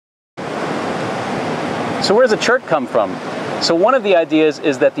So where does the chert come from? So one of the ideas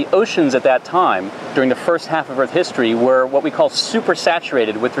is that the oceans at that time, during the first half of Earth history, were what we call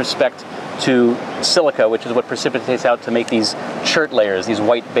supersaturated with respect to silica, which is what precipitates out to make these chert layers, these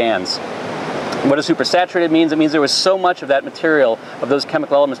white bands. What does supersaturated means? It means there was so much of that material, of those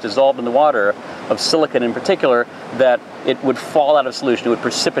chemical elements dissolved in the water, of silicon in particular, that it would fall out of solution, it would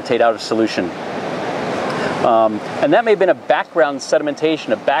precipitate out of solution. And that may have been a background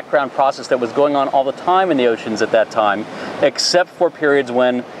sedimentation, a background process that was going on all the time in the oceans at that time, except for periods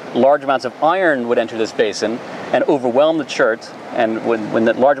when large amounts of iron would enter this basin and overwhelm the chert. And when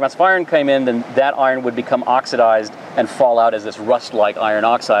the large amounts of iron came in, then that iron would become oxidized and fall out as this rust-like iron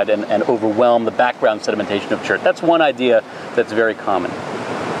oxide and overwhelm the background sedimentation of chert. That's one idea that's very common.